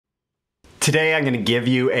Today I'm going to give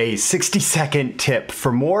you a 60-second tip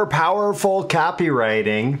for more powerful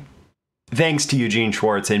copywriting, thanks to Eugene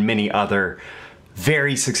Schwartz and many other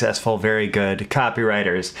very successful, very good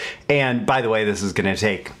copywriters. And by the way, this is going to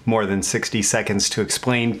take more than 60 seconds to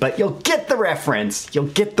explain, but you'll get the reference. You'll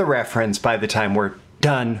get the reference by the time we're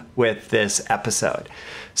done with this episode.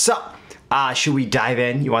 So, should we dive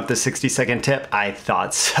in? You want the 60-second tip? I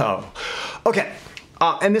thought so. Okay.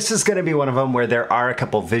 And this is going to be one of them where there are a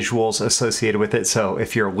couple visuals associated with it. So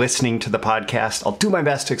if you're listening to the podcast, I'll do my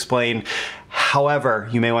best to explain. However,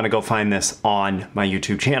 you may want to go find this on my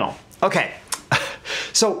YouTube channel. Okay,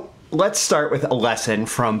 so let's start with a lesson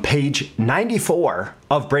from page 94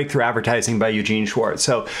 of Breakthrough Advertising by Eugene Schwartz.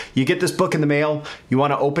 So you get this book in the mail, you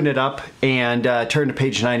want to open it up and turn to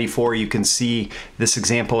page 94. You can see this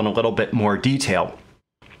example in a little bit more detail.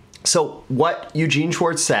 So what Eugene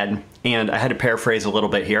Schwartz said, and I had to paraphrase a little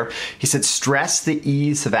bit here, he said, stress the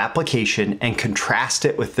ease of application and contrast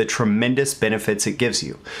it with the tremendous benefits it gives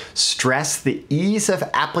you. Stress the ease of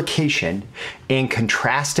application and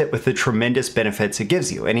contrast it with the tremendous benefits it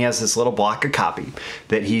gives you. And he has this little block of copy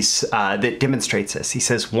that that demonstrates this. He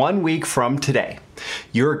says, 1 week from today,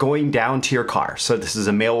 you're going down to your car. So this is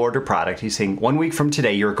a mail order product. He's saying 1 week from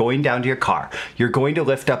today, you're going down to your car. You're going to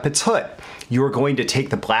lift up its hood. You are going to take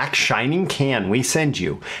the black shining can we send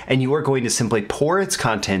you, and you are going to simply pour its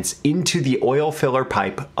contents into the oil filler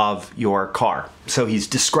pipe of your car. So he's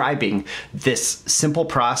describing this simple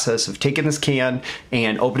process of taking this can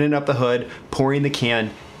and opening up the hood, pouring the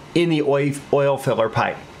can in the oil filler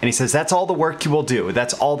pipe. And he says that's all the work you will do.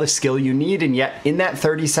 That's all the skill you need. And yet in that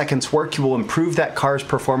 30 seconds work, you will improve that car's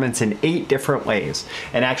performance in 8 different ways.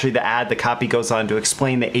 And actually the copy goes on to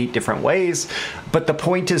explain the 8 different ways. But the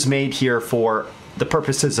point is made here for the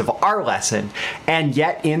purposes of our lesson. And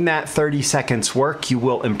yet in that 30 seconds work, you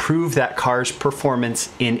will improve that car's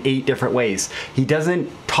performance in 8 different ways. He doesn't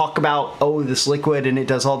talk about, oh, this liquid and it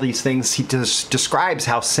does all these things. He just describes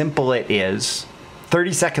how simple it is.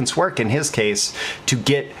 30 seconds work in his case to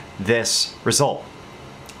get this result.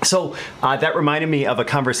 So that reminded me of a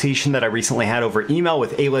conversation that I recently had over email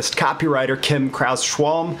with A-list copywriter Kim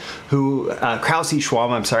Krause-Schwalm,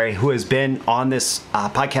 who has been on this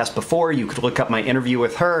podcast before. You could look up my interview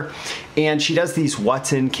with her, and she does these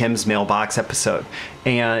 "What's in Kim's Mailbox" episode,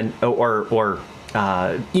 and or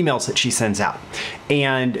emails that she sends out,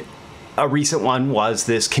 and a recent one was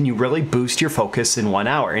this: can you really boost your focus in 1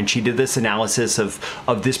 hour? And she did this analysis of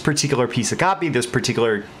this particular piece of copy, this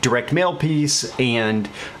particular direct mail piece, and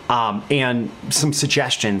some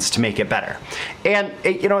suggestions to make it better. And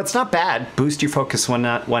it's not bad. Boost your focus 1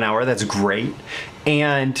 hour. That's great.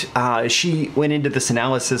 And she went into this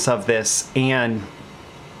analysis of this, and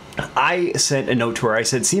I sent a note to her. I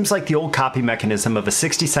said, seems like the old copy mechanism of a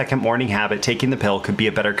 60-second morning habit, taking the pill, could be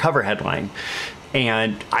a better cover headline.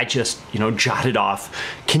 And I just, jotted off,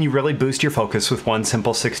 can you really boost your focus with one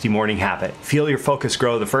simple 60 morning habit? Feel your focus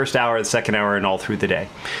grow the first hour, the second hour, and all through the day.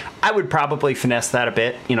 I would probably finesse that a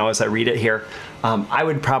bit, as I read it here. I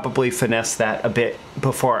would probably finesse that a bit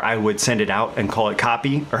before I would send it out and call it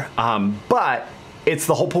copy. But it's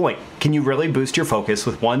the whole point. Can you really boost your focus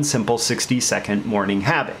with one simple 60-second morning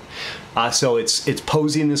habit? So it's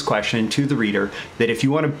posing this question to the reader that if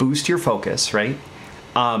you want to boost your focus, right?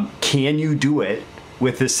 Can you do it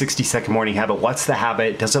with this 60-second morning habit? What's the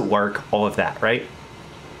habit? Does it work? All of that, right?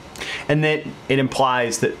 And then it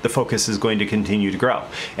implies that the focus is going to continue to grow.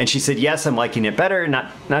 And she said, yes, I'm liking it better.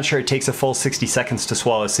 Not sure it takes a full 60 seconds to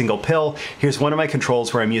swallow a single pill. Here's one of my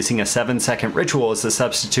controls where I'm using a 7-second ritual as a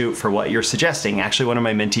substitute for what you're suggesting. Actually, one of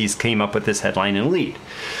my mentees came up with this headline and lead.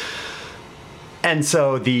 And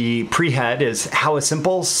so the pre-head is how a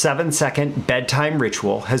simple 7-second bedtime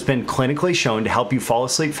ritual has been clinically shown to help you fall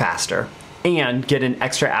asleep faster and get an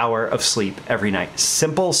extra hour of sleep every night.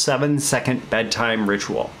 Simple 7-second bedtime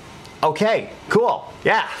ritual. Okay, cool.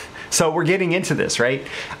 Yeah. So we're getting into this, right?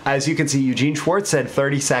 As you can see, Eugene Schwartz said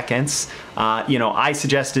 30 seconds. I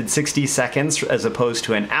suggested 60 seconds as opposed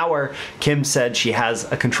to an hour. Kim said she has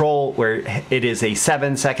a control where it is a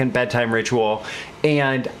 7-second bedtime ritual.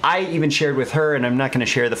 And I even shared with her, and I'm not going to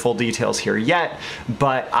share the full details here yet,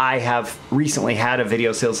 but I have recently had a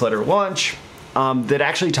video sales letter launch that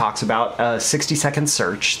actually talks about a 60-second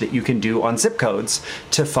search that you can do on zip codes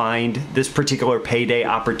to find this particular payday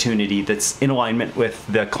opportunity that's in alignment with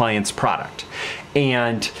the client's product.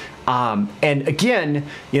 And again,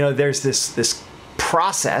 there's this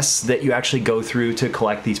process that you actually go through to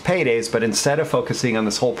collect these paydays, but instead of focusing on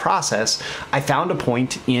this whole process, I found a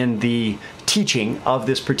point in the teaching of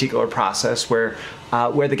this particular process where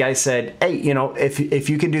the guy said, hey, if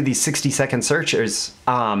you can do these 60-second searches,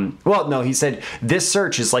 he said this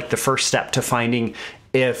search is like the first step to finding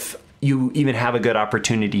if you even have a good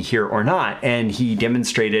opportunity here or not. And he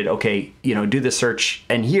demonstrated, okay, do the search,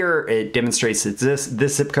 and here it demonstrates that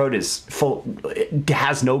this zip code is full, it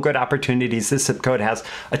has no good opportunities. This zip code has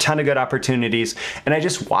a ton of good opportunities. And I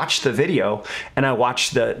just watched the video, and I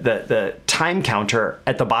watched the time counter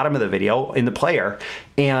at the bottom of the video in the player.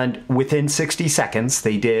 And within 60 seconds,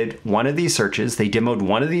 they did one of these searches. They demoed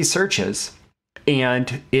one of these searches,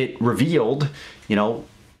 and it revealed,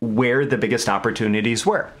 where the biggest opportunities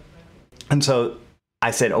were. And so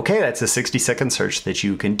I said, okay, that's a 60-second search that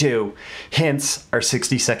you can do. Hence our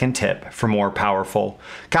 60-second tip for more powerful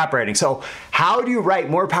copywriting. So how do you write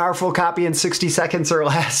more powerful copy in 60 seconds or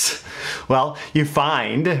less? Well, you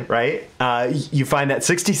find, right? You find that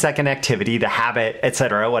 60-second activity, the habit,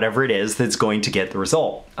 etc., whatever it is that's going to get the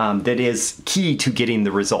result, that is key to getting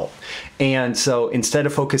the result. And so instead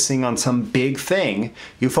of focusing on some big thing,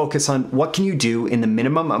 you focus on what can you do in the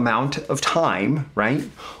minimum amount of time, right?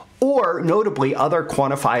 Or notably, other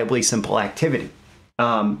quantifiably simple activity.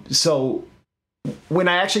 So when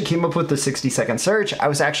I actually came up with the 60-second search, I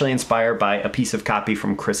was actually inspired by a piece of copy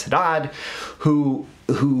from Chris Haddad, who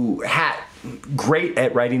had great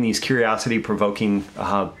at writing these curiosity-provoking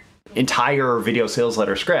entire video sales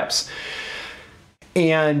letter scripts.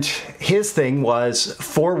 And his thing was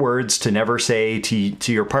 4 words to never say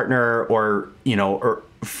to your partner, or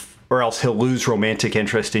else he'll lose romantic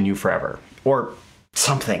interest in you forever, or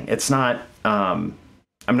something. It's not, I'm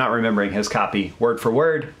not remembering his copy word for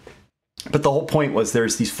word, but the whole point was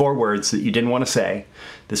there's these 4 words that you didn't want to say,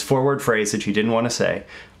 this 4-word phrase that you didn't want to say,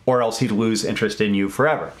 or else he'd lose interest in you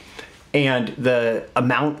forever. And the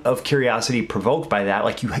amount of curiosity provoked by that,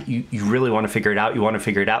 like you really want to figure it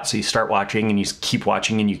out, so you start watching, and you keep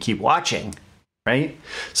watching, and you keep watching, right?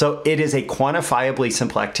 So it is a quantifiably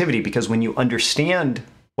simple activity, because when you understand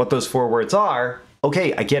what those 4 words are,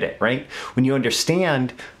 okay, I get it, right? When you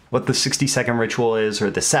understand what the 60-second ritual is,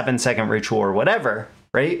 or the 7-second ritual, or whatever,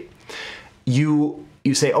 right? You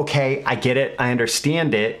say, okay, I get it, I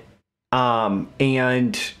understand it, and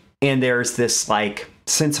there's this like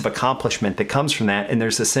sense of accomplishment that comes from that, and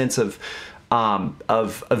there's a sense of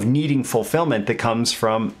needing fulfillment that comes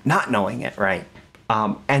from not knowing it, right?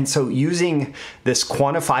 And so using this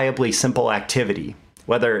quantifiably simple activity,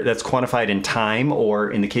 whether that's quantified in time,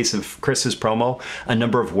 or in the case of Chris's promo, a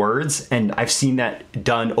number of words. And I've seen that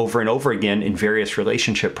done over and over again in various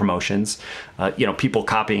relationship promotions, people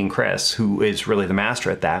copying Chris, who is really the master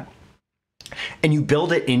at that. And you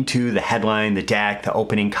build it into the headline, the deck, the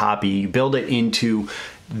opening copy, you build it into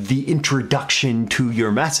the introduction to your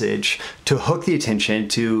message to hook the attention,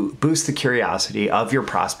 to boost the curiosity of your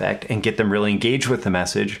prospect and get them really engaged with the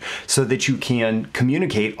message, so that you can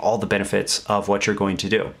communicate all the benefits of what you're going to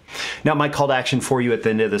do. Now, my call to action for you at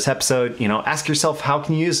the end of this episode, ask yourself, how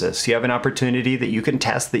can you use this? You have an opportunity that you can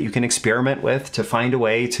test, that you can experiment with, to find a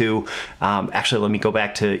way to, actually, let me go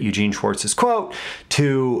back to Eugene Schwartz's quote,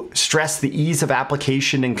 to stress the ease of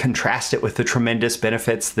application and contrast it with the tremendous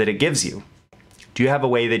benefits that it gives you. Do you have a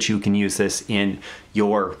way that you can use this in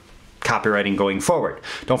your copywriting going forward?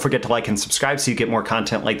 Don't forget to like and subscribe so you get more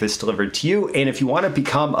content like this delivered to you. And if you want to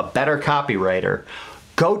become a better copywriter,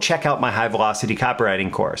 go check out my High Velocity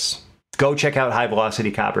Copywriting course. Go check out High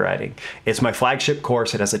Velocity Copywriting. It's my flagship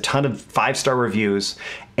course. It has a ton of 5-star reviews,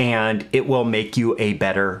 and it will make you a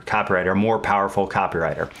better copywriter, a more powerful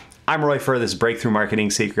copywriter. I'm Roy Furr. This is Breakthrough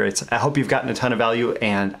Marketing Secrets. I hope you've gotten a ton of value,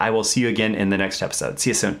 and I will see you again in the next episode. See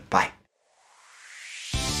you soon. Bye.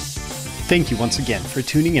 Thank you once again for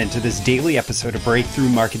tuning in to this daily episode of Breakthrough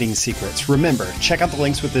Marketing Secrets. Remember, check out the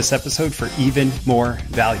links with this episode for even more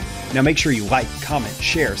value. Now make sure you like, comment,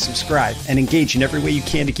 share, subscribe, and engage in every way you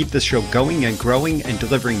can to keep this show going and growing and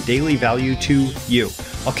delivering daily value to you.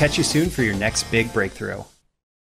 I'll catch you soon for your next big breakthrough.